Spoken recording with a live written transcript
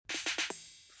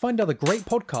Find other great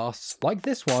podcasts like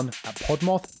this one at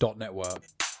podmoth.network.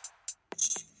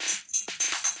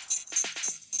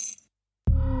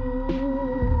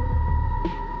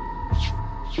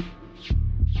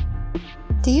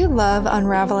 Do you love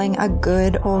unraveling a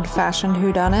good old-fashioned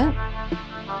whodunit?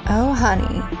 Oh,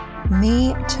 honey,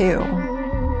 me too.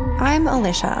 I'm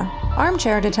Alicia,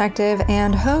 armchair detective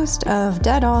and host of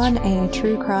Dead On, a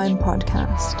true crime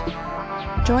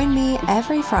podcast. Join me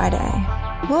every Friday.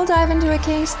 We'll dive into a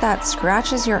case that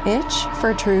scratches your itch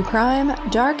for true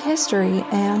crime, dark history,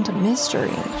 and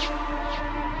mystery.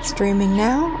 Streaming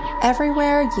now,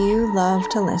 everywhere you love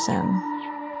to listen.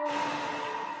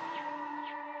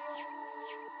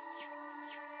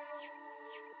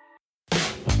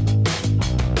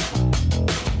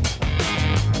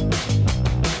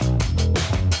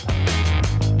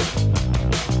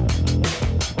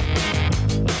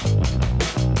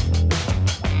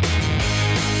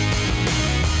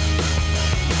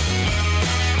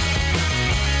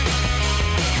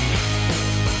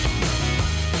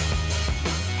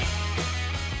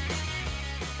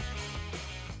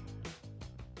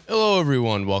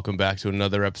 Everyone, welcome back to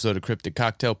another episode of Cryptid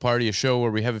Cocktail Party, a show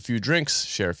where we have a few drinks,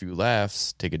 share a few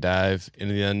laughs, take a dive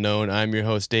into the unknown. I'm your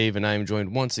host, Dave, and I am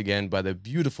joined once again by the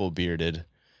beautiful bearded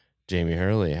Jamie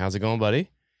Hurley. How's it going, buddy?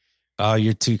 Oh,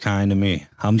 you're too kind to me.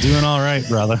 I'm doing all right,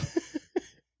 brother.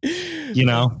 You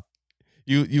know,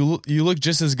 you look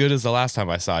just as good as the last time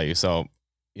I saw you. So,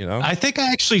 you know, I think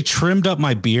I actually trimmed up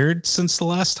my beard since the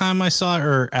last time I saw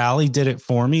her. Or Allie did it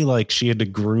for me, like she had to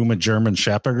groom a German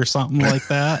Shepherd or something like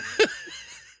that.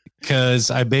 Because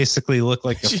I basically look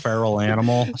like a feral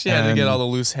animal. She had to get all the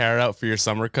loose hair out for your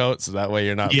summer coat, so that way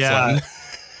you're not. Yeah,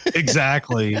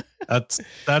 exactly.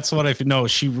 That's what I know.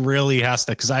 She really has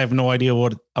to, because I have no idea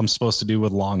what I'm supposed to do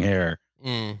with long hair.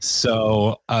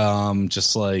 So,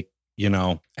 just like, you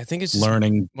know, I think it's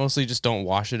learning. Mostly just don't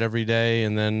wash it every day,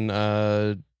 and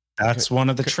then that's one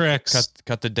of the tricks.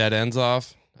 Cut the dead ends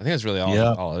off. I think that's really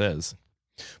all it is.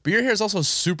 But your hair is also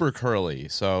super curly,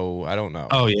 so I don't know.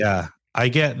 Oh yeah. I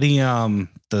get the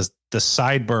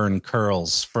sideburn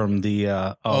curls from the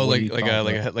like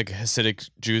Hasidic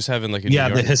Jews have in like in New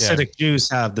York? The Hasidic Jews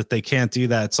have that. They can't do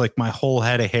that. It's like my whole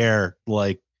head of hair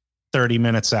like 30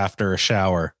 minutes after a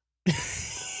shower.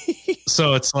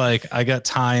 So it's like I got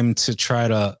time to try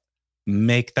to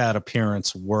make that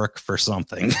appearance work for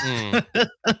something.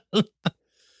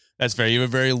 That's fair. You have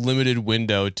a very limited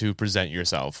window to present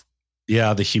yourself.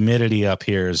 Yeah, the humidity up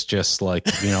here is just like,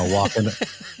 you know,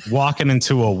 walking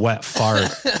into a wet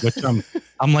fart, which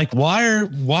I'm like, why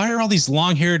are all these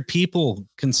long-haired people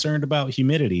concerned about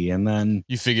humidity? And then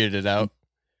you figured it out.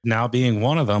 Now being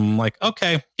one of them, I'm like,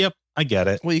 okay, yep, I get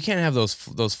it. Well, you can't have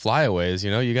those flyaways,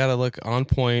 you know, you got to look on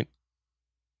point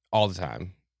all the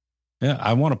time. Yeah,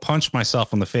 I want to punch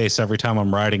myself in the face every time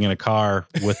I'm riding in a car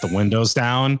with the windows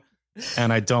down.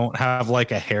 And I don't have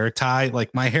like a hair tie,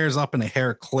 like my hair's up in a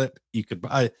hair clip.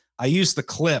 I use the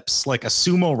clips like a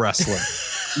sumo wrestler,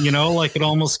 you know, like it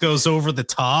almost goes over the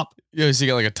top. Yeah, so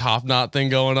you got like a top knot thing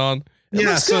going on.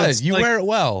 Yeah, so good. You like, wear it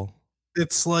well.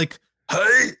 It's like,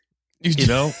 hey, you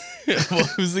know, well,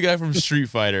 who's the guy from Street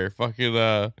Fighter?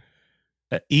 Fucking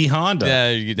E Honda.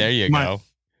 Yeah, there you go.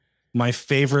 My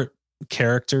favorite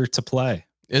character to play.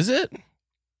 Is it?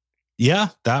 Yeah,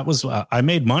 that was I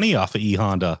made money off of E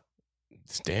Honda.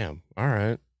 Damn. All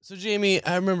right. So, Jamie,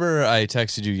 I remember I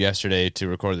texted you yesterday to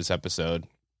record this episode.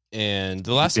 And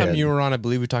the last time you were on, I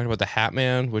believe we talked about the Hat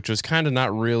Man, which was kind of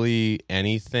not really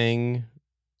anything.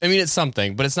 I mean, it's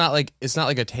something, but it's not like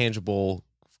a tangible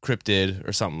cryptid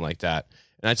or something like that.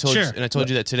 And I told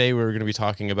you that today we were going to be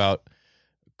talking about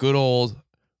good old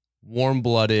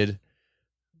warm-blooded,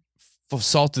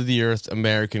 salt of the earth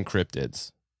American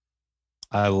cryptids.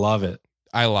 I love it.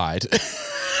 I lied.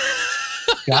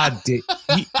 God,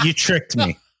 you tricked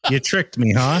me. You tricked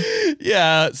me, huh?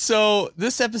 Yeah. So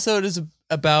this episode is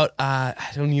about I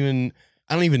don't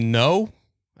even know.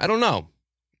 I don't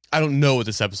know what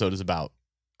this episode is about.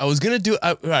 I was gonna do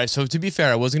all right. So to be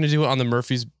fair, I was gonna do it on the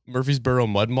Murfreesboro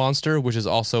mud monster, which is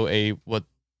also what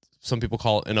some people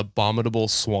call an abominable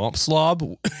swamp slob.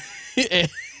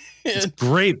 It's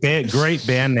great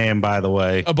band name, by the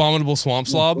way. Abominable swamp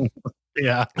slob.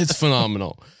 Yeah, it's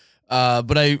phenomenal.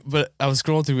 But I was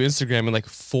scrolling through Instagram and like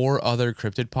 4 other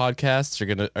cryptid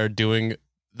podcasts are doing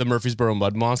the Murfreesboro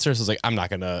Mud Monster. So I was like, I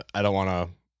don't want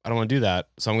to do that.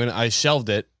 So I shelved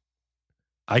it.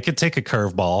 I could take a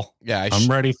curveball. Yeah, I'm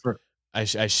ready for. I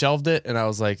shelved it and I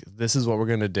was like, this is what we're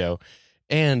gonna do.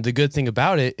 And the good thing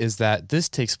about it is that this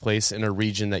takes place in a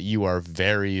region that you are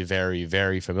very, very,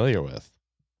 very familiar with.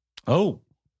 Oh,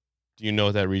 do you know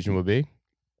what that region would be?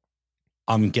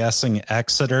 I'm guessing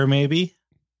Exeter, maybe.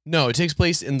 No, it takes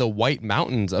place in the White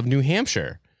Mountains of New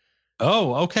Hampshire.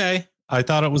 Oh, okay. I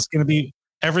thought it was going to be.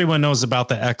 Everyone knows about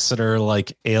the Exeter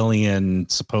like alien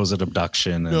supposed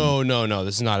abduction. No.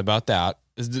 This is not about that.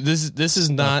 This is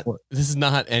not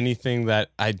anything that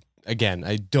I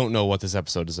don't know what this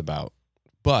episode is about,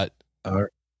 but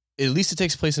at least it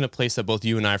takes place in a place that both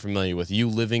you and I are familiar with. You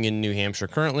living in New Hampshire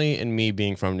currently, and me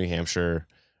being from New Hampshire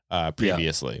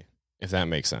previously, if that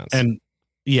makes sense. And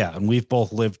we've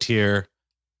both lived here.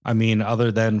 I mean,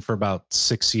 other than for about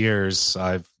 6 years,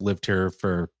 I've lived here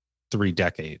for 3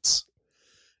 decades.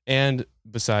 And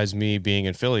besides me being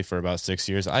in Philly for about 6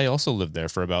 years, I also lived there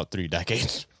for about 3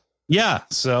 decades. Yeah,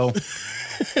 so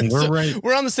right.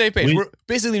 We're on the same page. We're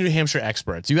basically New Hampshire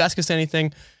experts. You ask us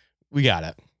anything, we got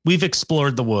it. We've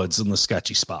explored the woods and the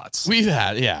sketchy spots. We've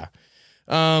had, yeah.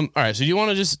 All right, so do you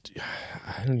want to just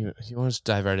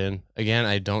dive right in? Again,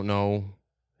 I don't know.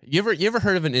 You ever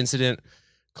heard of an incident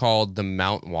called the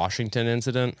Mount Washington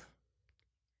incident?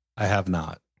 I have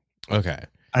not. Okay.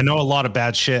 I know a lot of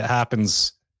bad shit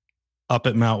happens up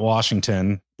at Mount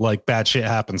Washington, like bad shit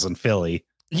happens in Philly.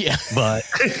 Yeah. But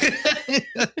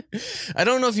I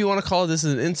don't know if you want to call this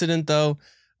an incident, though.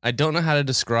 I don't know how to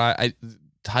describe.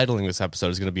 Titling this episode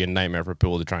is going to be a nightmare for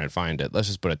people to try and find it. Let's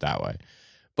just put it that way.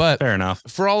 But fair enough.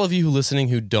 For all of you listening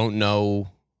who don't know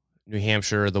New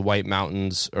Hampshire, the White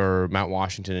Mountains, or Mount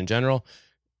Washington in general,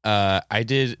 I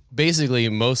did basically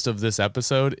most of this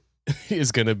episode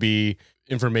is going to be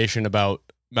information about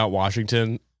Mount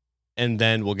Washington, and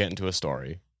then we'll get into a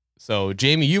story. So,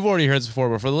 Jamie, you've already heard this before,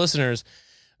 but for the listeners,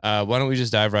 why don't we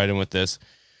just dive right in with this?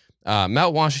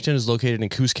 Mount Washington is located in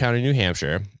Coos County, New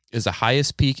Hampshire. Is the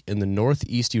highest peak in the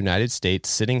northeast United States,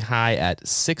 sitting high at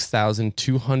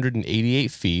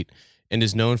 6,288 feet, and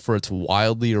is known for its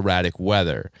wildly erratic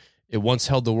weather. It once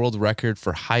held the world record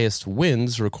for highest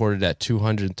winds, recorded at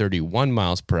 231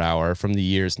 miles per hour from the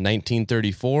years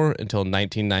 1934 until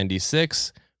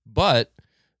 1996, but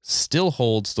still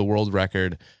holds the world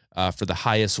record for the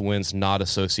highest winds not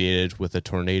associated with a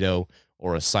tornado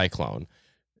or a cyclone.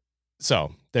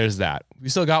 So there's that. We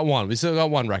still got one. We still got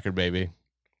one record, baby.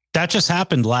 That just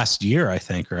happened last year, I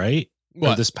think, right?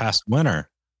 What? Or this past winter.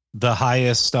 The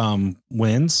highest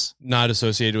winds. Not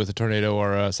associated with a tornado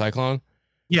or a cyclone?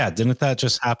 Yeah, didn't that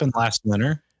just happen last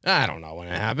winter? I don't know when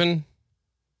it happened.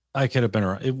 I could have been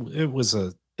around.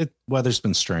 Weather's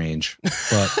been strange,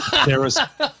 but there was.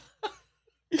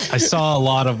 I saw a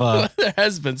lot of. Weather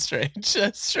has been strange.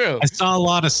 That's true. I saw a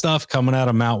lot of stuff coming out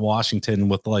of Mount Washington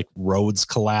with like roads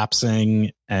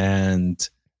collapsing and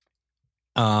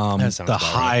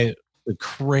the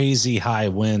crazy high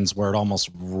winds where it almost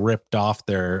ripped off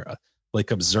their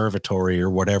like observatory or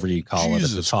whatever you call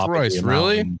Jesus it at the top Christ, of the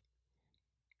really? mountain.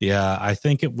 Yeah, I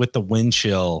think with the wind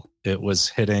chill, it was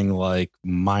hitting like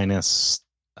minus,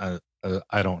 I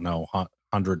don't know,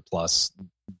 100 plus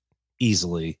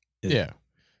easily.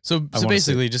 So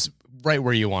basically just right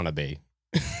where you want to be.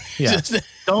 Yeah.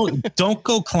 Don't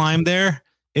go climb there.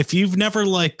 If you've never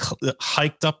like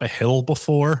hiked up a hill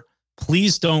before,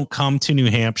 please don't come to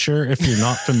New Hampshire if you're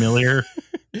not familiar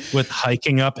with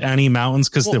hiking up any mountains,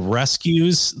 because the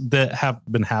rescues that have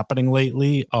been happening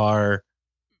lately are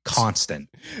constant.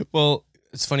 Well,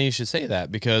 it's funny you should say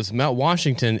that, because Mount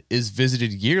Washington is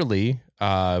visited yearly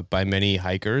by many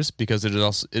hikers, because it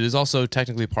is also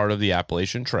technically part of the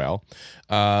Appalachian Trail.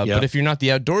 But if you're not the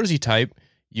outdoorsy type,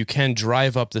 you can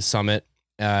drive up the summit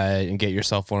and get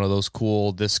yourself one of those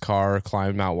cool "This car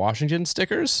climbed Mount Washington"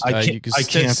 stickers. I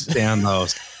can't stand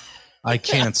those. I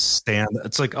can't stand it.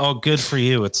 It's like, oh, good for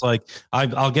you. It's like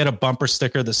I'll get a bumper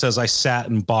sticker that says I sat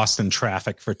in Boston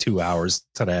traffic for 2 hours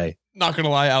today. Not gonna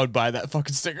lie, I would buy that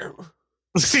fucking sticker.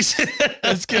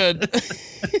 That's good.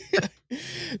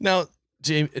 Now,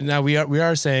 Jamie, we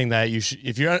are saying that you should,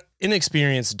 if you're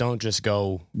inexperienced, don't just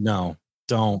go. No,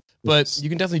 don't. But you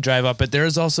can definitely drive up. But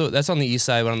there's also, that's on the east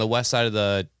side, but on the west side of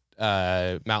the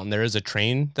mountain, there is a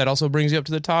train that also brings you up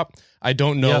to the top. I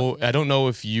don't know. Yep. I don't know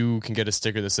if you can get a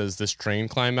sticker that says "This train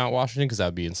climbed Mount Washington," because that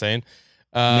would be insane.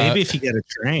 Maybe if you get a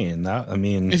train,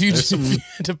 if you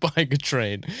had to buy a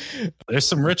train, there's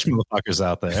some rich motherfuckers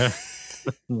out there.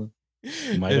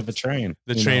 You might have a train.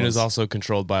 The train is also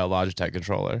controlled by a Logitech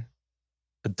controller.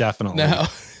 Definitely. Now,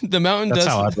 the mountain That's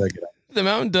how I break it up. The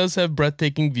mountain does have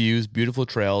breathtaking views, beautiful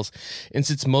trails, and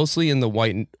sits mostly in the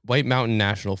White Mountain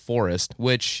National Forest,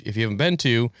 which, if you haven't been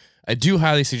to, I do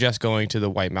highly suggest going to the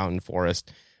White Mountain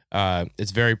Forest.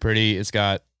 It's very pretty. It's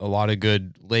got a lot of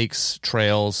good lakes,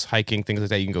 trails, hiking, things like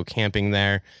that. You can go camping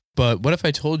there. But what if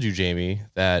I told you, Jamie,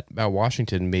 that Mount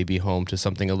Washington may be home to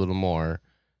something a little more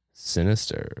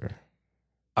sinister?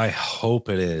 I hope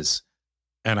it is.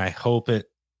 And I hope it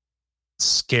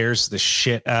scares the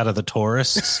shit out of the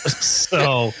tourists.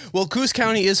 So, well, Coos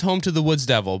County is home to the Woods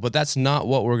Devil, but that's not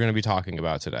what we're going to be talking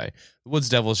about today. The Woods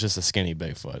Devil is just a skinny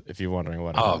Bigfoot, if you're wondering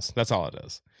what it is. That's all it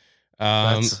is.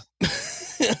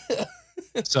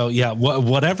 So yeah,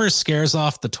 whatever scares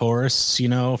off the tourists,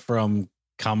 from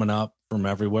coming up from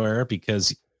everywhere,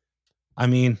 because I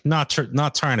mean, not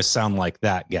trying to sound like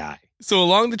that guy. So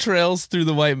along the trails through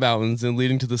the White Mountains and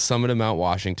leading to the summit of Mount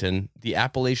Washington, the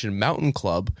Appalachian Mountain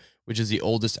Club, which is the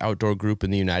oldest outdoor group in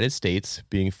the United States,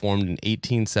 being formed in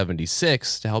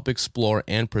 1876 to help explore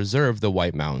and preserve the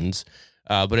White Mountains,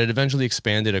 but it eventually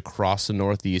expanded across the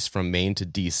Northeast from Maine to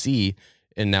D.C.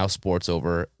 and now sports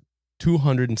over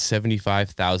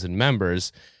 275,000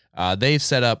 members. They've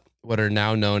set up what are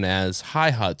now known as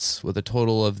high huts with a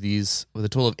total of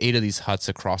 8 of these huts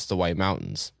across the White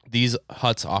Mountains. These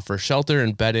huts offer shelter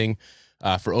and bedding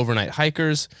for overnight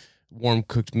hikers, warm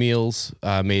cooked meals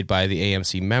made by the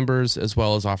AMC members, as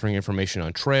well as offering information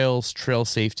on trails, trail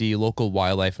safety, local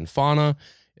wildlife and fauna.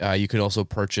 You can also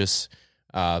purchase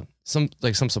some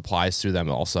supplies through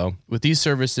them also. With these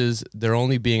services, they're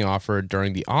only being offered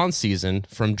during the on-season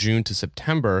from June to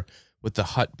September, with the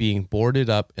hut being boarded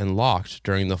up and locked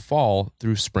during the fall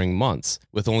through spring months,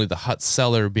 with only the hut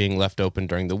cellar being left open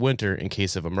during the winter in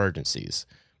case of emergencies.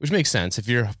 Which makes sense if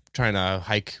you're trying to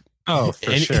hike. Oh,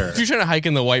 for sure. If you're trying to hike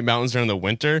in the White Mountains during the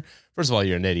winter, first of all,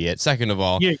 you're an idiot. Second of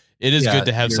all, it is good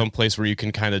to have some place where you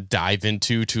can kind of dive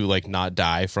into to like not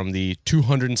die from the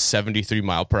 273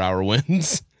 mile per hour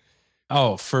winds.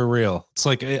 Oh, for real. It's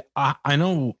like, I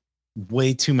know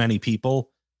way too many people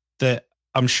that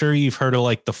I'm sure you've heard of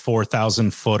like the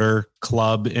 4,000 footer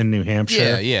club in New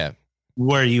Hampshire. Yeah.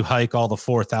 Where you hike all the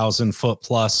 4,000 foot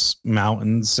plus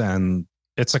mountains, and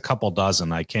it's a couple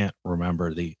dozen. I can't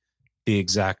remember the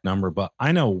exact number, but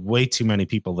I know way too many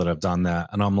people that have done that.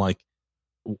 And I'm like,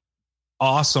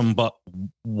 awesome, but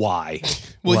why?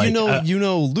 Well, like, you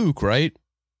know Luke, right?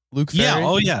 Luke Ferry? Yeah.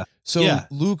 Oh, yeah. So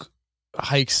Luke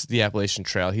hikes the Appalachian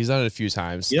Trail. He's done it a few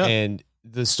times. Yep. And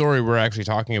the story we're actually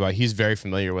talking about, he's very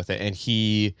familiar with it. And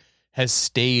he has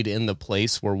stayed in the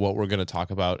place where what we're going to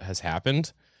talk about has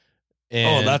happened.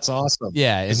 And that's awesome.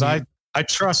 Yeah. Because I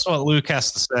trust what Luke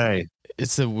has to say.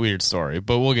 It's a weird story,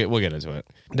 but we'll get into it.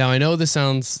 Now, I know this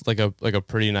sounds like a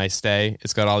pretty nice stay.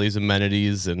 It's got all these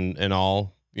amenities and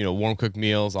all, warm cooked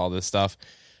meals, all this stuff.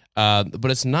 But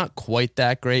it's not quite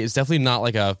that great. It's definitely not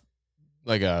like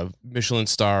a Michelin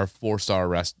star, 4-star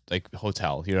rest like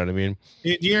hotel. You know what I mean?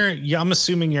 I'm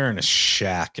assuming you're in a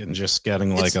shack and just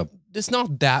getting it's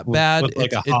not that bad. With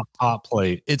like a hot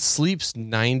plate. It sleeps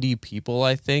 90 people,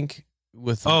 I think.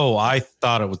 I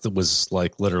thought it was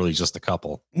like literally just a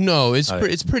couple. No, it's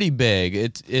pretty big.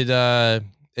 I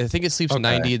think it sleeps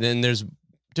 90. Then there's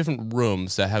different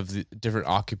rooms that have different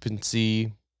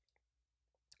occupancy,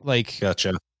 like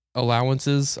gotcha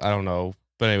allowances. I don't know,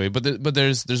 but anyway, but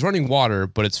there's running water,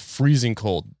 but it's freezing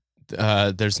cold.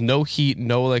 There's no heat,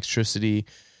 no electricity,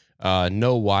 no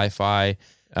Wi-Fi.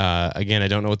 Again, I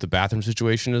don't know what the bathroom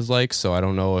situation is like, so I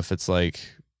don't know if it's like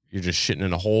you're just shitting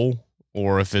in a hole,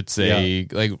 or if it's a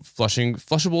like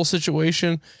flushable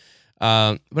situation.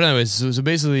 But anyways, so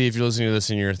basically, if you're listening to this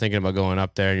and you're thinking about going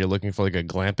up there and you're looking for like a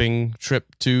glamping trip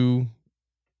to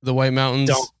the White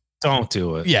Mountains, don't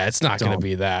do it. Yeah, it's not going to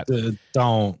be that.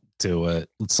 Don't do it.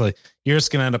 It's like you're just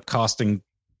going to end up costing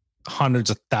hundreds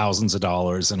of thousands of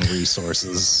dollars in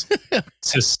resources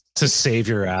to save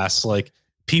your ass. Like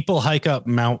people hike up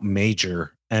Mount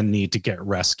Major and need to get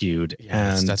rescued.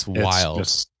 Yes, and that's wild.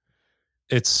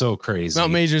 It's so crazy.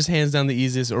 Mount Major's hands down the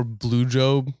easiest, or Blue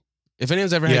Job. If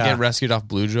anyone's ever had to get rescued off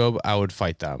Blue Job, I would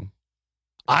fight them.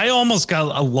 I almost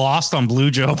got lost on Blue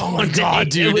Job. Oh my God,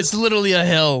 dude. It's literally a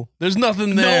hill. There's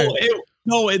nothing there.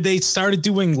 No, they started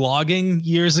doing logging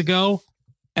years ago.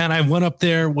 And I went up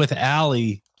there with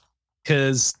Allie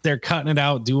because they're cutting it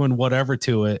out, doing whatever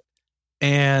to it.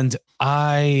 And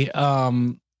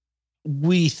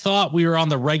we thought we were on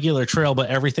the regular trail, but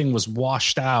everything was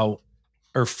washed out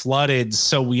or flooded,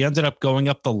 so we ended up going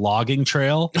up the logging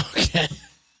trail. Okay.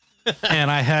 And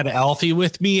I had Alfie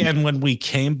with me, and when we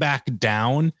came back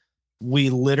down, we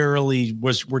literally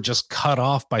were just cut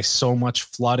off by so much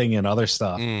flooding and other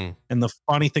stuff. And the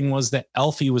funny thing was that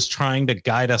Alfie was trying to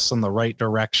guide us in the right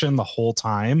direction the whole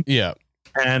time. Yeah.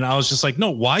 And I was just like,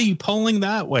 no, why are you pulling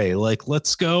that way? Like,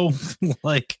 let's go.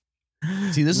 Like,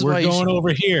 see, this is we're why going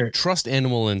over here. Trust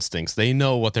animal instincts. They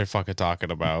know what they're fucking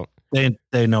talking about.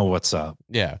 They know what's up.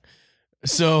 Yeah.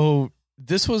 So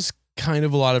this was kind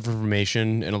of a lot of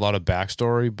information and a lot of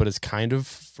backstory, but it's kind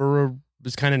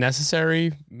of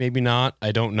necessary. Maybe not.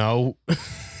 I don't know.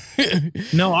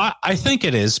 No, I think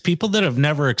it is. People that have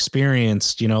never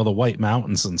experienced, the White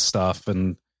Mountains and stuff.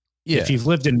 And if you've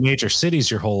lived in major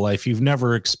cities your whole life, you've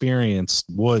never experienced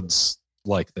woods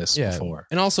like this before.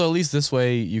 And also, at least this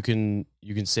way, you can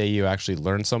say you actually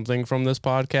learned something from this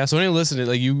podcast. So when you listen to it,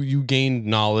 like you gained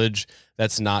knowledge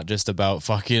that's not just about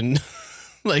fucking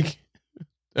like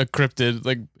a cryptid.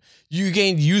 Like you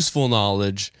gained useful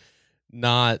knowledge,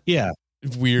 not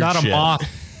weird. Not shit. A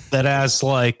moth that has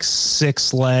like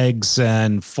 6 legs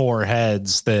and 4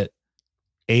 heads that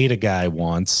ate a guy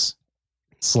once.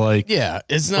 It's like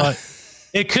it's not.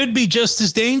 It could be just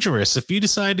as dangerous if you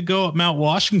decide to go up Mount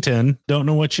Washington, don't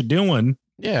know what you're doing.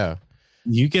 Yeah.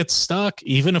 You get stuck.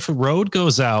 Even if a road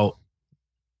goes out,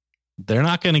 they're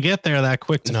not going to get there that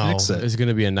quick to fix it. It's going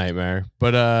to be a nightmare.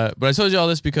 But I told you all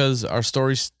this because our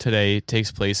story today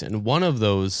takes place in one of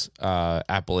those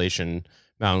Appalachian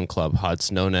Mountain Club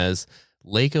huts known as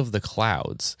Lake of the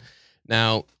Clouds.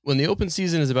 Now, when the open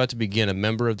season is about to begin, a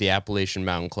member of the Appalachian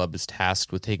Mountain Club is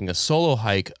tasked with taking a solo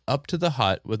hike up to the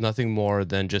hut with nothing more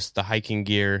than just the hiking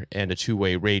gear and a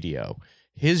 2-way radio.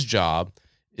 His job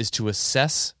is to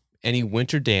assess any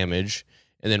winter damage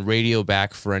and then radio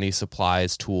back for any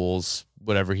supplies, tools,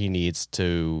 whatever he needs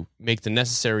to make the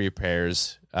necessary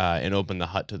repairs and open the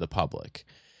hut to the public.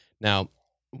 Now,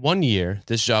 one year,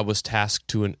 this job was tasked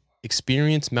to an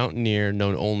experienced mountaineer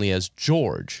known only as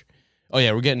George. Oh,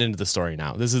 yeah, we're getting into the story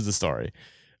now. This is the story.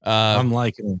 I'm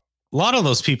liking it. A lot of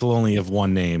those people only have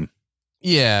one name.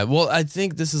 Yeah, well, I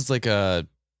think this is like a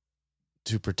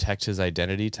to protect his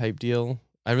identity type deal.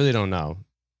 I really don't know.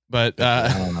 But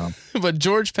I don't know. But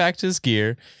George packed his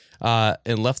gear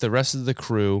and left the rest of the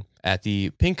crew at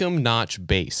the Pinkham Notch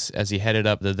base as he headed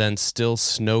up the then still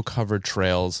snow-covered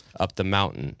trails up the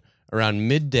mountain. Around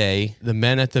midday, the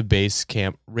men at the base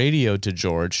camp radioed to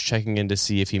George, checking in to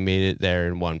see if he made it there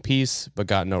in one piece, but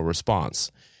got no response.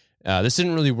 This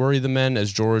didn't really worry the men,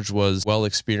 as George was well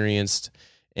experienced,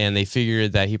 and they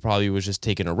figured that he probably was just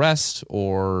taking a rest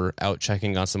or out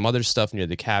checking on some other stuff near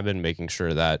the cabin, making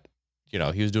sure that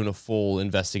he was doing a full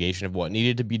investigation of what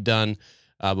needed to be done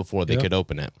before they could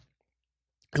open it.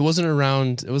 It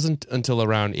wasn't until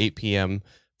around 8 p.m.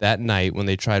 that night when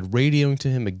they tried radioing to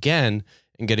him again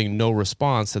and getting no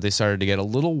response that they started to get a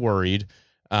little worried,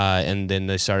 and then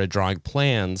they started drawing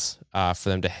plans for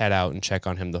them to head out and check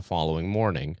on him the following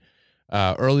morning.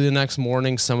 Early the next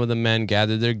morning, some of the men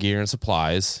gathered their gear and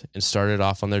supplies and started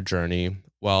off on their journey,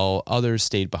 while others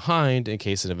stayed behind in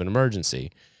case of an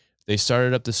emergency. They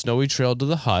started up the snowy trail to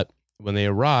the hut. When they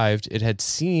arrived, it had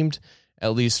seemed,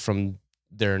 at least from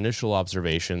their initial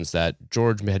observations, that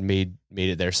George had made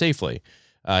it there safely.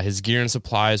 His gear and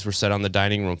supplies were set on the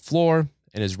dining room floor,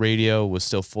 and his radio was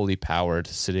still fully powered,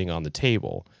 sitting on the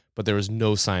table. But there was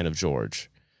no sign of George.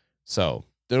 So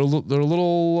they're a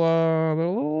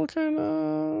little kind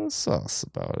of sus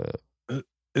about it.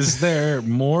 Is there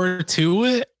more to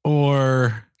it,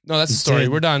 or no? That's the story.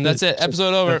 We're done. That's it.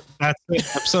 Episode over. That's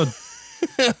it. Episode.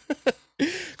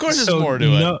 Of course, there's more to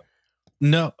it.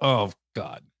 No. Oh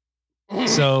God.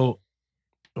 So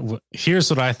here's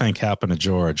what I think happened to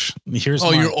George. You're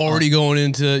already going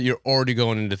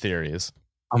into theories.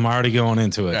 I'm already going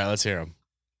into it. Yeah, let's hear him.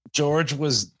 George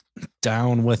was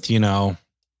down with, the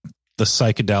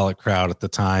psychedelic crowd at the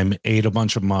time, ate a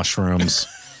bunch of mushrooms,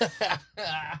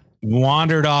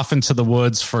 wandered off into the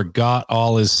woods, forgot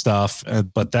all his stuff,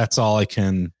 but that's all I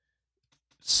can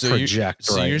project right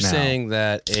now. So you're saying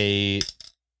that an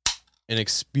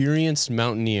experienced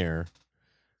mountaineer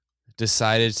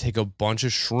decided to take a bunch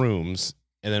of shrooms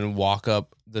and then walk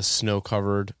up the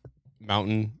snow-covered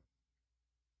mountain?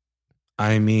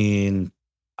 I mean,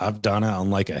 I've done it on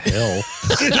like a hill.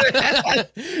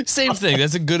 Same thing.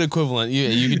 That's a good equivalent.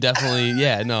 You could definitely,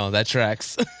 that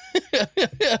tracks.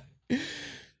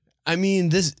 I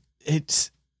mean,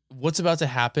 what's about to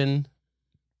happen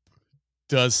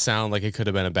does sound like it could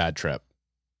have been a bad trip.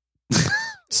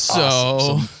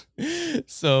 So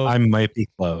I might be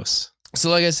close. So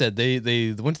like I said,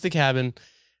 they went to the cabin,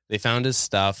 they found his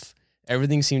stuff.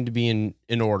 Everything seemed to be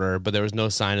in order, but there was no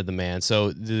sign of the man.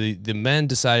 So the men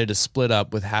decided to split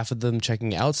up, with half of them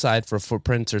checking outside for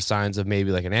footprints or signs of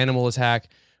maybe like an animal attack,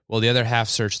 while the other half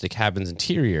searched the cabin's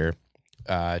interior,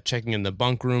 checking in the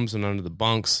bunk rooms and under the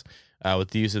bunks with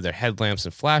the use of their headlamps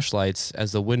and flashlights,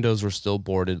 as the windows were still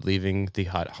boarded, leaving the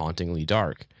hut hauntingly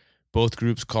dark. Both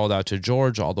groups called out to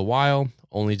George all the while,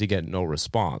 only to get no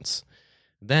response.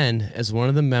 Then, as one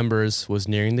of the members was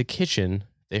nearing the kitchen,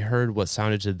 they heard what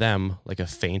sounded to them like a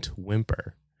faint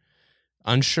whimper.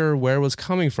 Unsure where it was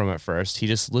coming from at first, he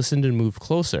just listened and moved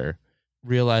closer,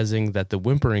 realizing that the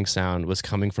whimpering sound was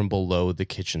coming from below the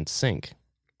kitchen sink.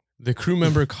 The crew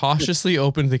member cautiously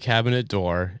opened the cabinet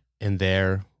door, and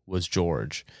there was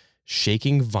George,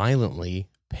 shaking violently,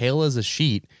 pale as a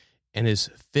sheet, and his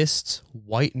fists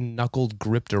white-knuckled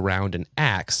gripped around an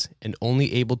axe, and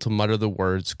only able to mutter the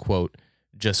words, quote,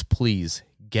 "Just please,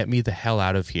 get me the hell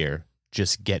out of here.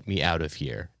 Just get me out of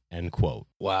here," end quote.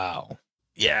 Wow.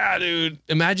 Yeah, dude.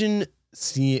 Imagine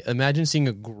seeing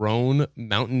a grown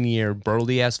mountaineer,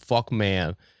 burly ass fuck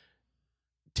man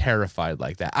terrified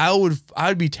like that.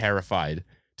 I'd be terrified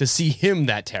to see him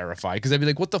that terrified, because I'd be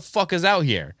like, what the fuck is out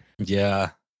here? Yeah.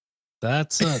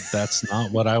 That's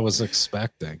not what I was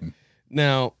expecting.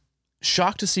 Now,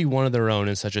 shocked to see one of their own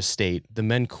in such a state, the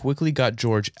men quickly got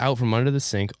George out from under the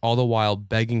sink, all the while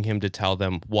begging him to tell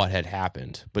them what had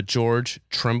happened. But George,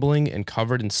 trembling and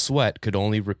covered in sweat, could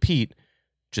only repeat,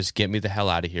 "Just get me the hell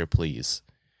out of here, please."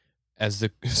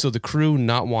 So the crew,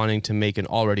 not wanting to make an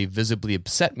already visibly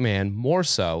upset man more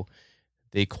so,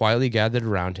 they quietly gathered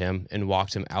around him and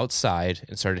walked him outside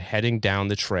and started heading down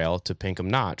the trail to Pinkham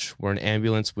Notch, where an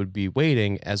ambulance would be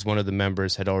waiting, as one of the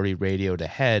members had already radioed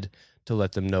ahead to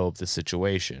let them know of the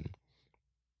situation.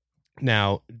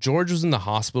 Now, George was in the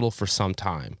hospital for some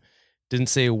time. Didn't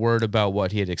say a word about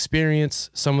what he had experienced.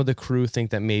 Some of the crew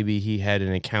think that maybe he had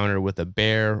an encounter with a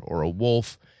bear or a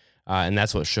wolf, and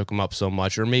that's what shook him up so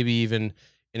much. Or maybe even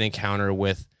an encounter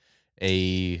with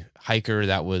a hiker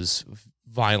that was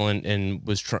violent and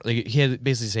was he had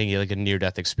basically saying he had like a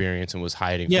near-death experience and was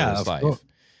hiding for his life.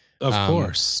 Of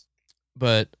course.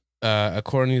 But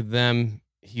according to them,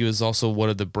 he was also one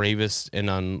of the bravest and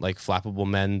flappable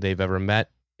men they've ever met.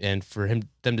 And for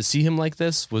them to see him like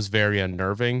this was very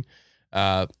unnerving.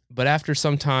 But after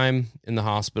some time in the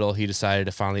hospital, he decided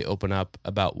to finally open up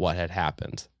about what had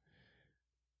happened.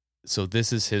 So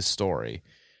this is his story.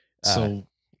 So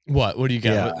what do you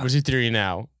got? Yeah. What's your theory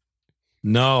now?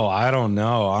 No, I don't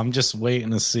know. I'm just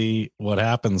waiting to see what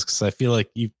happens, because I feel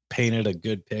like you painted a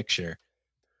good picture,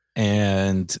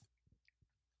 and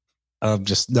I'm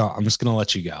just going to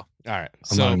let you go. All right.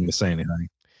 I'm not going to say anything.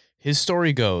 His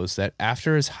story goes that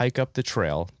after his hike up the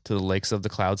trail to the Lakes of the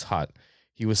Clouds hut,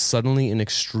 he was suddenly and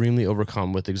extremely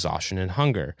overcome with exhaustion and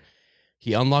hunger.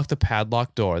 He unlocked the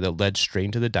padlocked door that led straight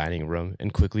into the dining room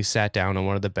and quickly sat down on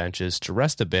one of the benches to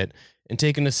rest a bit and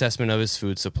take an assessment of his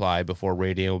food supply before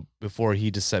he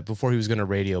was going to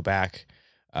radio back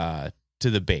to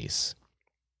the base.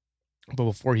 But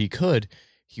before he could,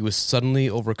 he was suddenly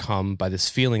overcome by this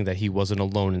feeling that he wasn't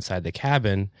alone inside the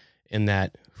cabin, and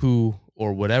that who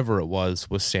or whatever it was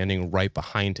standing right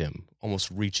behind him, almost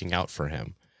reaching out for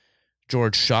him.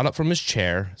 George shot up from his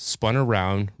chair, spun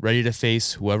around, ready to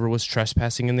face whoever was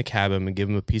trespassing in the cabin and give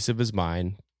him a piece of his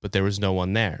mind, but there was no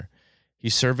one there. He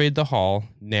surveyed the hall,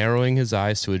 narrowing his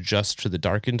eyes to adjust to the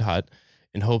darkened hut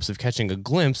in hopes of catching a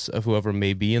glimpse of whoever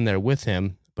may be in there with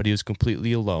him, but he was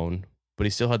completely alone. But he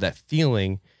still had that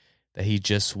feeling that he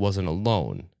just wasn't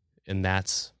alone, and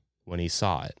that's when he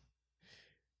saw it.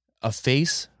 A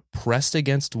face pressed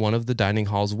against one of the dining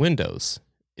hall's windows,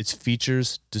 its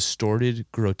features distorted,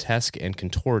 grotesque, and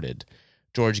contorted.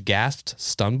 George gasped,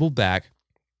 stumbled back,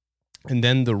 and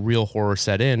then the real horror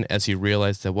set in as he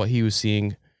realized that what he was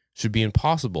seeing should be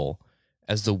impossible,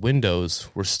 as the windows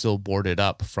were still boarded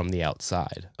up from the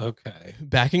outside. Okay.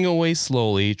 Backing away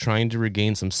slowly, trying to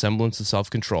regain some semblance of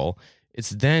self-control, it's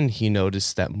then he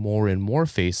noticed that more and more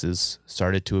faces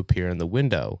started to appear in the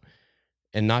window.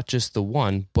 And not just the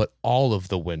one, but all of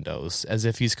the windows, as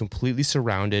if he's completely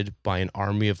surrounded by an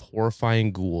army of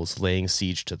horrifying ghouls laying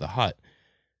siege to the hut.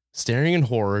 Staring in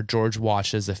horror, George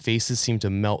watched as the faces seemed to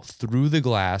melt through the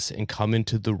glass and come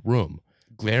into the room,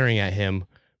 glaring at him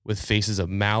with faces of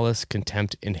malice,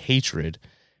 contempt, and hatred.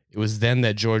 It was then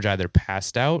that George either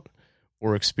passed out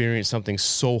or experienced something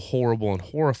so horrible and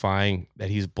horrifying that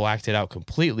he's blacked it out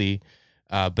completely.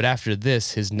 But after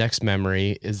this, his next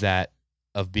memory is that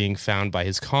of being found by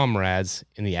his comrades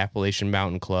in the Appalachian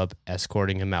Mountain Club,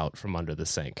 escorting him out from under the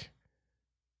sink.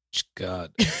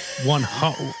 God.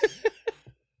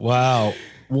 Wow.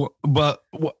 But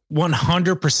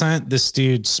 100% this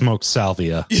dude smoked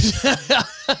salvia.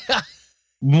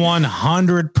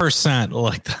 100%.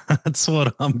 Like, that's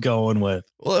what I'm going with.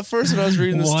 Well, at first when I was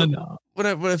reading the story, when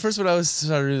I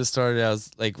started reading the story, I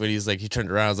was like, when he turned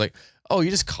around, I was like, oh, he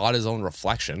just caught his own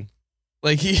reflection.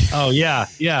 Like oh yeah.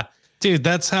 Dude,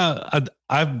 that's how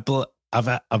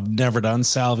I've never done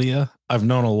salvia. I've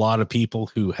known a lot of people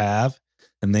who have,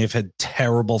 and they've had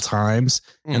terrible times.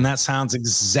 And that sounds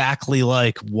exactly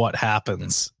like what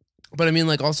happens. But I mean,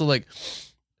 like, also, like,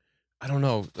 I don't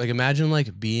know, like, imagine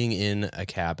like being in a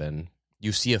cabin,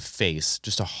 you see a face,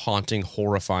 just a haunting,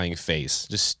 horrifying face,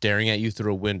 just staring at you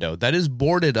through a window that is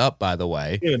boarded up, by the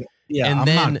way. Dude,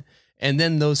 yeah, And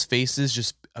then those faces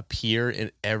just appear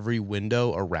in every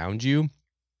window around you.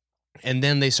 And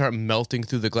then they start melting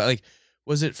through the glass. Like,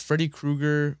 was it Freddy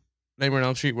Krueger, Nightmare on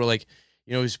Elm Street, where like,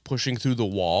 you know, he's pushing through the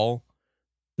wall?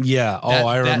 Yeah.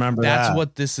 I remember that. That's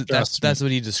what this is. That's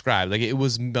what he described. Like, it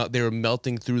was, they were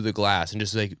melting through the glass and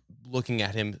just like looking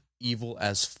at him evil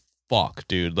as fuck,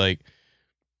 dude. Like,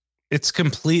 it's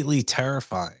completely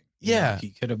terrifying. Yeah. He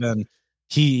could have been,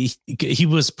 he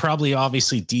was probably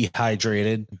obviously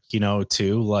dehydrated, you know,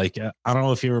 too. Like, I don't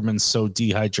know if you've ever been so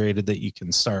dehydrated that you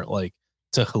can start like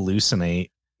to hallucinate.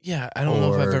 Yeah. I don't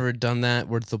know if I've ever done that.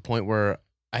 We're to the point where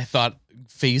I thought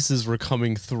faces were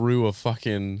coming through a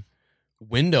fucking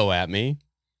window at me.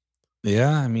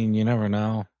 Yeah. I mean, you never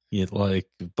know. You'd like,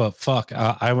 but fuck,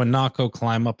 I would not go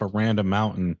climb up a random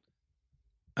mountain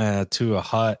to a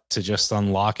hut to just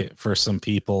unlock it for some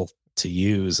people to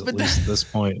use, at least at this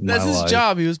point in that's my his life.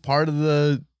 Job. He was part of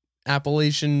the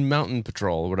Appalachian Mountain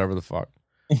Patrol or whatever the fuck.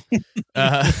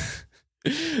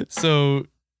 So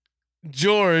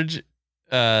George,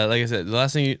 like I said, the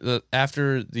last thing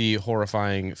after the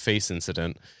horrifying face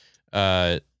incident,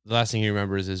 the last thing he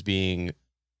remembers is being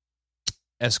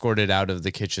escorted out of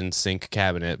the kitchen sink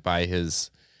cabinet by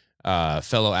his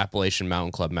fellow Appalachian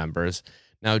Mountain Club members.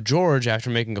 Now, George, after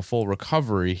making a full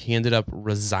recovery, he ended up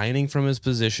resigning from his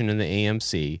position in the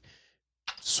AMC,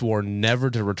 swore never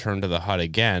to return to the hut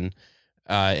again.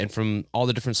 And from all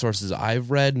the different sources I've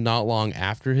read, not long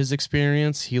after his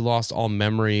experience, he lost all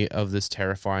memory of this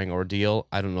terrifying ordeal.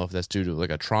 I don't know if that's due to like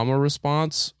a trauma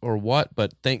response or what,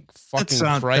 but thank fucking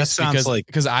Christ,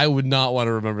 because I would not want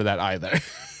to remember that either.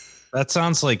 That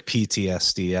sounds like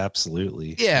PTSD.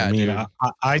 Absolutely. Yeah. I mean,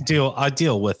 I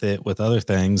deal with it with other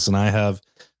things, and I have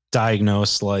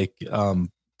diagnosed like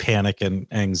panic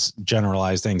and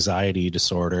generalized anxiety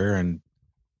disorder and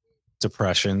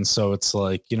depression. So it's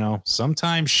like, you know,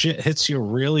 sometimes shit hits you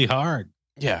really hard.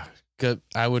 Yeah. Good.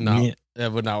 I would not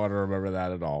want to remember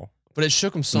that at all. But it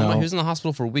shook him so much. He was in the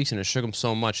hospital for weeks, and it shook him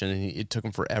so much, and it took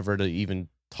him forever to even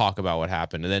talk about what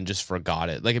happened, and then just forgot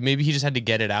it. Like maybe he just had to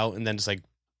get it out, and then just like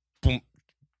boom,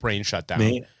 brain shut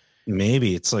down.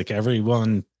 Maybe it's like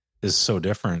everyone is so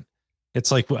different.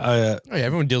 It's like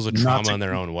everyone deals with trauma in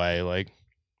their own way. Like,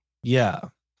 yeah,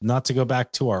 not to go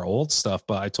back to our old stuff,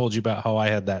 but I told you about how I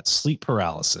had that sleep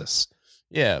paralysis.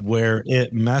 Yeah, where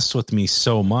it messed with me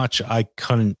so much I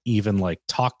couldn't even like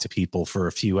talk to people for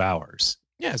a few hours.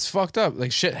 Yeah, it's fucked up.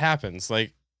 Like shit happens.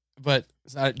 Like, but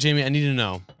Jamie, I need to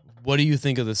know, what do you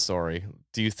think of this story?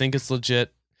 Do you think it's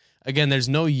legit? Again, there's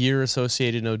no year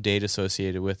associated, no date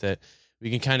associated with it.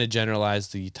 We can kind of generalize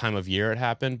the time of year it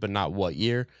happened, but not what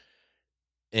year.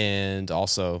 And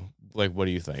also, like, what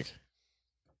do you think?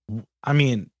 I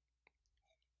mean,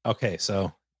 okay,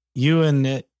 so you and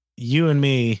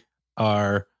me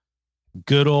are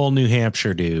good old New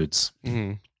Hampshire dudes.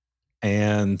 Mm-hmm.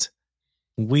 And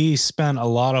we spent a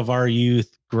lot of our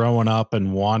youth growing up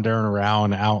and wandering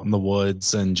around out in the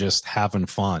woods and just having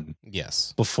fun.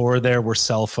 Yes. Before there were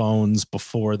cell phones,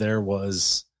 before there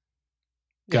was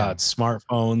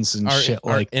smartphones and shit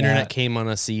like that. Internet came on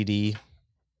a CD.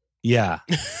 Yeah.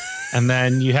 And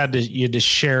then you had to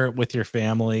share it with your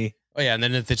family. Oh yeah. And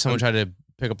then if someone tried to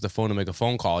pick up the phone to make a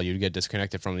phone call, you'd get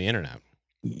disconnected from the internet.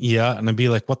 Yeah. And I'd be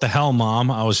like, what the hell, Mom?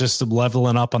 I was just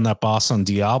leveling up on that boss on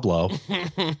Diablo.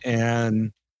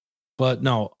 But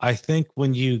no, I think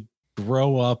when you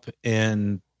grow up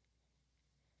in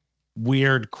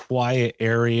weird, quiet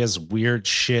areas, weird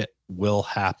shit will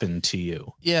happen to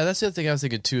you. Yeah, that's the other thing I was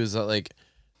thinking too, is that like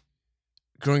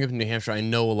growing up in New Hampshire, I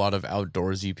know a lot of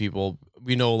outdoorsy people.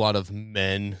 We know a lot of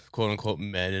men, quote unquote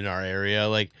men in our area.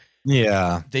 Like,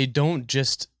 yeah, they don't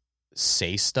just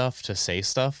say stuff to say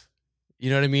stuff. You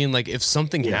know what I mean? Like if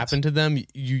something happened to them,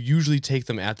 you usually take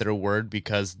them at their word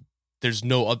because there's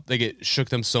no, like it shook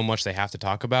them so much they have to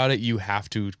talk about it. You have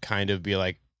to kind of be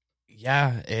like,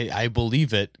 yeah, I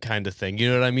believe it kind of thing. You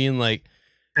know what I mean? Like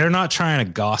they're not trying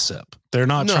to gossip. They're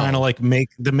not trying to like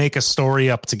make a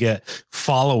story up to get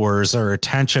followers or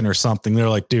attention or something. They're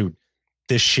like, dude,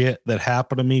 this shit that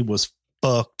happened to me was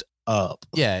fucked up.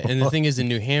 Yeah. And the thing is in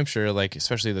New Hampshire, like,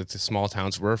 especially the small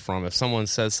towns we're from, if someone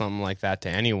says something like that to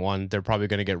anyone, they're probably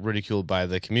going to get ridiculed by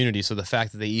the community. So the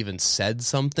fact that they even said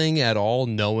something at all,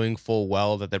 knowing full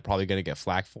well that they're probably going to get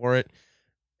flack for it,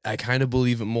 I kind of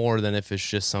believe it more than if it's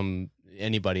just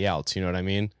anybody else. You know what I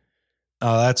mean?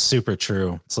 Oh, that's super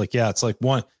true. It's like, yeah, it's like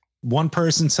one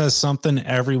person says something,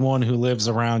 everyone who lives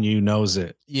around you knows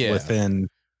it. Yeah. Within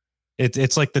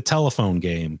it's like the telephone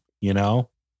game, you know?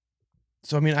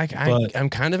 So, I mean, I'm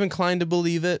kind of inclined to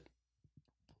believe it.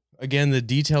 Again, the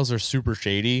details are super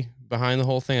shady behind the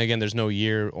whole thing. Again, there's no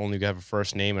year, only have a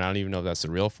first name, and I don't even know if that's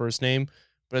the real first name.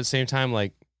 But at the same time,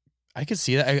 like, I could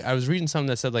see that. I was reading something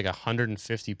that said like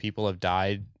 150 people have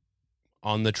died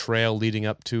on the trail leading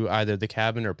up to either the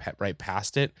cabin or right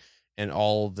past it. And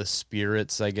all the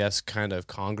spirits, I guess, kind of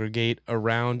congregate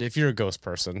around. If you're a ghost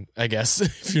person, I guess.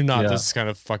 If you're not, this is kind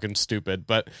of fucking stupid.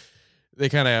 But they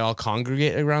kind of all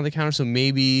congregate around the counter. So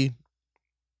maybe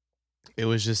it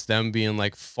was just them being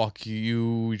like, fuck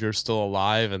you, you're still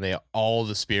alive. And all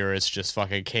the spirits just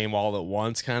fucking came all at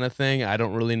once kind of thing. I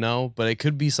don't really know. But it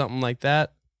could be something like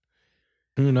that.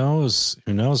 Who knows?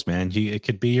 Who knows, man? It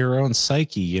could be your own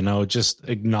psyche, just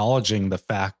acknowledging the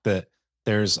fact that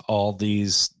there's all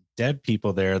these dead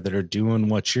people there that are doing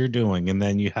what you're doing, and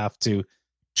then you have to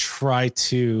try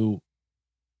to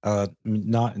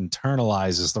not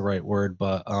internalize is the right word,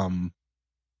 but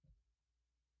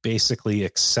basically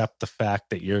accept the fact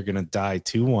that you're gonna die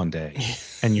too one day,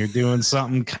 and you're doing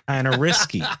something kind of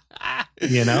risky.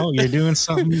 You're doing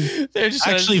something. They're just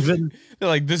they're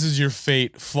like, this is your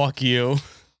fate. Fuck you.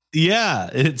 Yeah,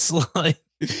 it's like.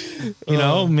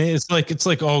 It's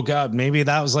like, oh God, maybe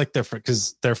that was like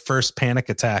their first panic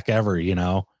attack ever,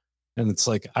 and it's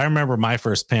like, I remember my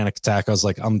first panic attack. I was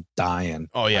like, I'm dying.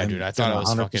 Oh yeah, dude. I thought I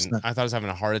was having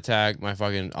a heart attack. My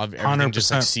fucking everything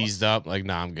just like seized up. Like,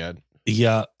 nah, I'm good.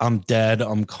 Yeah, I'm dead.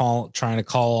 I'm trying to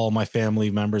call all my family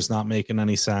members, not making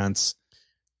any sense.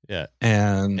 Yeah.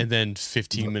 And then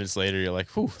 15 minutes later, you're like,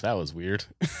 whew, that was weird.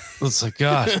 It's like,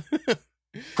 God.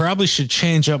 Probably should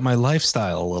change up my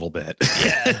lifestyle a little bit.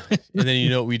 Yeah. And then you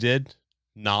know what we did?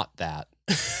 Not that.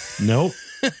 Nope.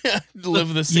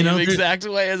 Live the same exact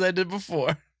way as I did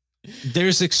before.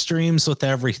 There's extremes with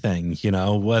everything,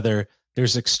 whether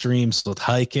there's extremes with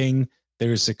hiking,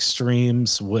 there's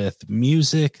extremes with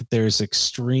music, there's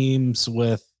extremes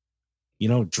with,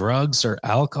 drugs or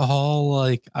alcohol.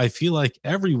 Like, I feel like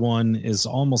everyone is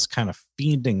almost kind of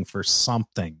fiending for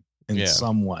something in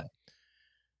some way.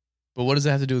 But what does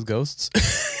that have to do with ghosts?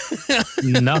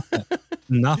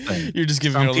 Nothing. You're just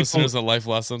giving our listeners a life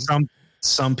lesson.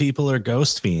 Some people are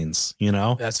ghost fiends,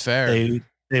 That's fair.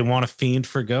 They want to fiend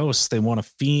for ghosts. They want to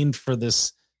fiend for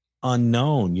this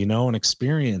unknown, and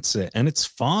experience it. And it's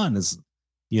fun. It's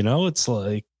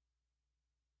like,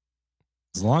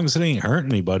 as long as it ain't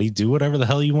hurting anybody, do whatever the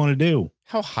hell you want to do.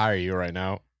 How high are you right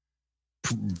now?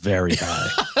 Very high.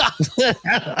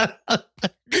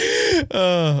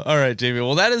 All right, Jamie.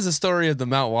 Well, that is the story of the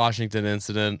Mount Washington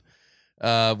incident.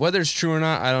 Whether it's true or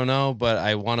not, I don't know, but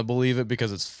I want to believe it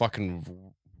because it's fucking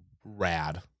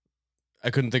rad. I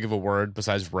couldn't think of a word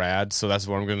besides rad, so that's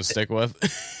what I'm going to stick with.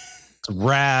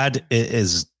 Rad. It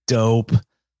is dope.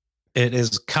 It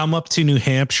is come up to New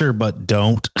Hampshire, but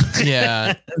don't.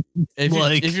 Yeah.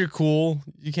 If you're cool,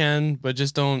 you can, but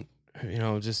just don't,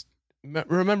 just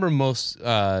remember most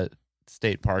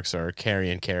state parks are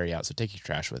carry in, carry out. So take your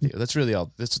trash with you. That's really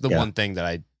all. That's the one thing that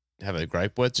I have a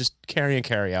gripe with. Just carry in,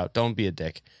 carry out. Don't be a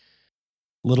dick.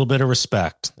 A little bit of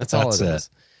respect. That's all it is.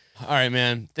 All right,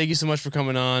 man. Thank you so much for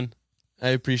coming on. I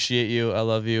appreciate you. I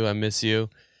love you. I miss you.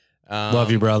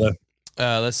 Love you, brother.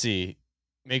 Let's see.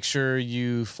 Make sure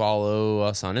you follow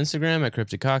us on Instagram at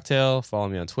Cryptid Cocktail. Follow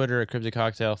me on Twitter at Cryptid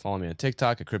Cocktail. Follow me on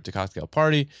TikTok at Cryptid Cocktail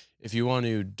Party. If you want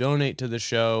to donate to the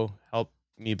show, help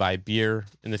me buy beer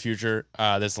in the future,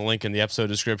 there's a link in the episode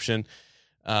description.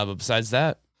 But besides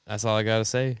that, that's all I got to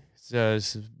say. So,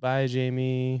 bye,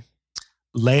 Jamie.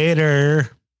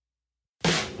 Later.